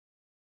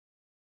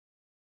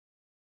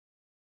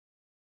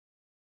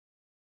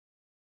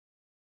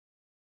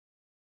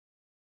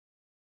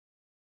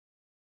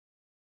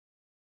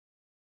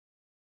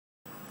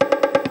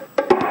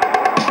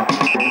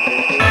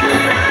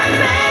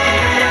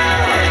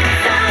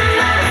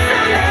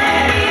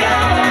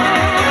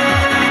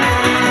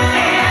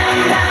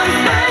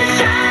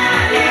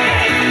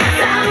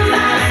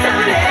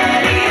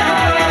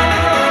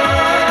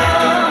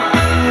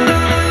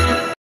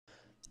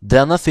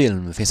Denna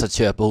film finns att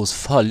köpa hos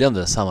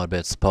följande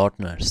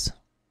samarbetspartners.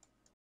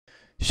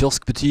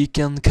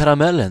 Kioskbutiken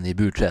Karamellen i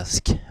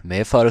Burträsk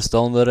med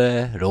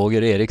föreståndare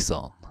Roger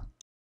Eriksson.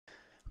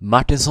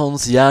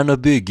 Martinssons järn och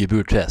bygg i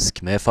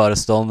Burträsk med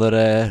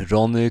föreståndare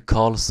Ronny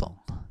Karlsson.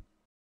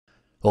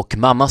 Och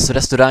Mammas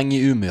restaurang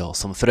i Umeå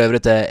som för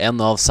övrigt är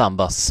en av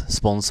Sambas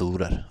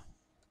sponsorer.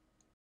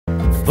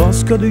 Vad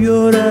ska du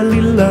göra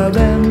lilla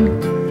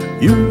vän?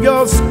 Jo,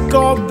 jag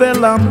ska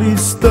väl bli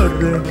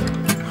större.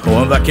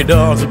 Och en vacker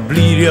dag så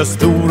blir jag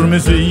stor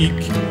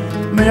musik.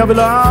 Men jag vill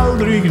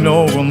aldrig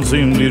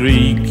någonsin bli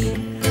rik.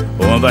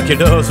 Och en vacker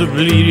dag så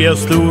blir jag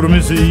stor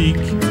musik.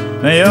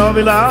 Men jag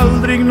vill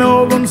aldrig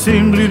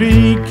någonsin bli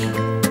rik.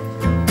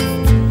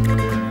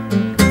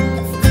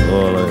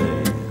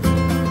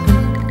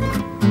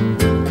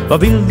 Vad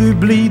vill du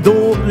bli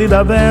då,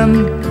 lilla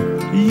vän?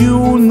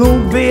 Jo,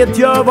 nog vet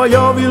jag vad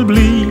jag vill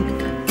bli.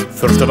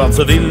 Först av allt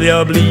så vill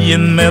jag bli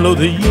en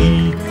melodi.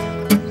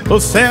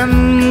 Och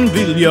sen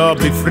vill jag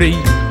bli fri.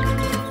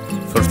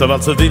 Först av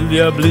allt så vill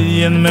jag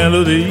bli en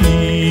melodi.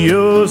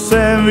 Och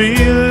sen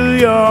vill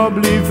jag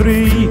bli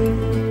fri.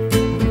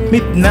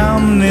 Mitt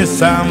namn är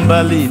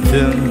Samba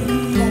liten.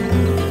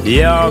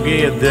 Jag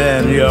är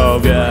den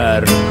jag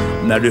är.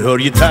 När du hör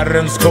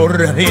gitarren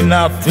skorra i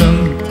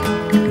natten,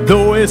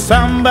 då är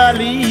Samba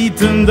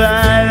liten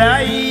där.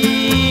 Aj,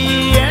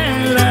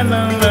 la,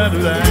 la,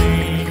 la, la.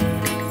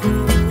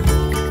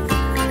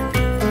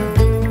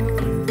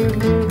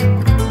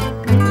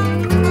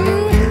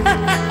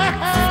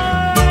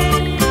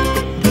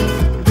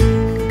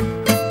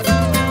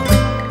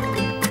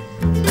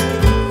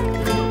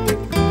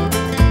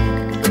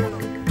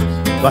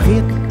 Vad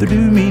heter du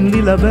min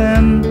lilla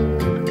vän?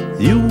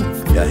 Jo,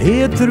 jag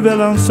heter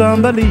väl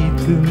Samba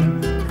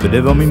liten. För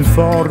det var min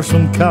far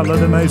som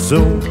kallade mig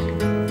så.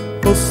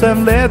 Och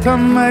sen lät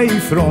han mig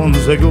från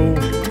sig gå.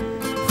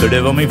 För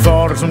det var min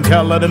far som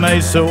kallade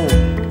mig så.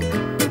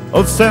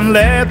 Och sen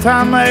lät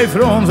han mig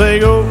från sig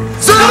gå.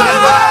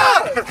 Samba!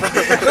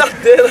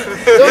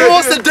 De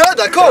måste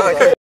döda,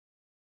 kom!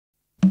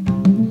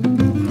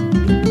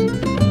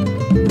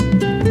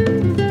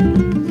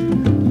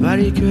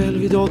 Varje kväll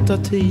vid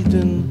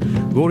 8-tiden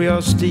går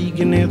jag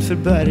stigen ned för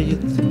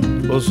berget.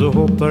 Och så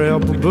hoppar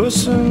jag på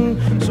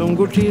bussen som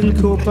går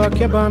till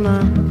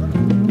Copacabana.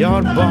 Jag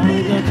har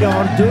badat, jag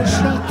har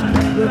duschat,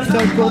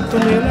 luktar gott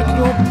om hela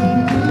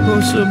kroppen.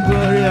 Och så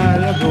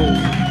börjar jag gå,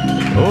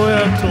 och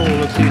jag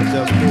tål att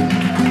titta på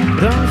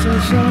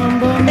Dansa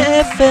Samba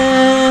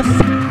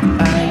FF.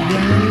 Aj,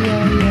 aj,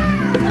 aj,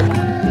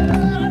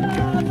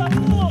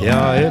 aj.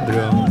 Jag är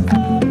bra,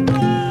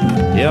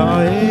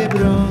 jag är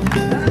bra.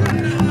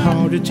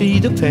 Har du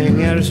tid och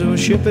pengar så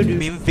köper du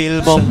Min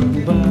film om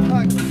Samba.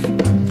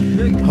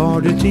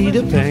 Har du tid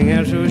och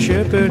pengar så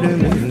köper du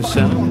min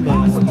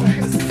Samba.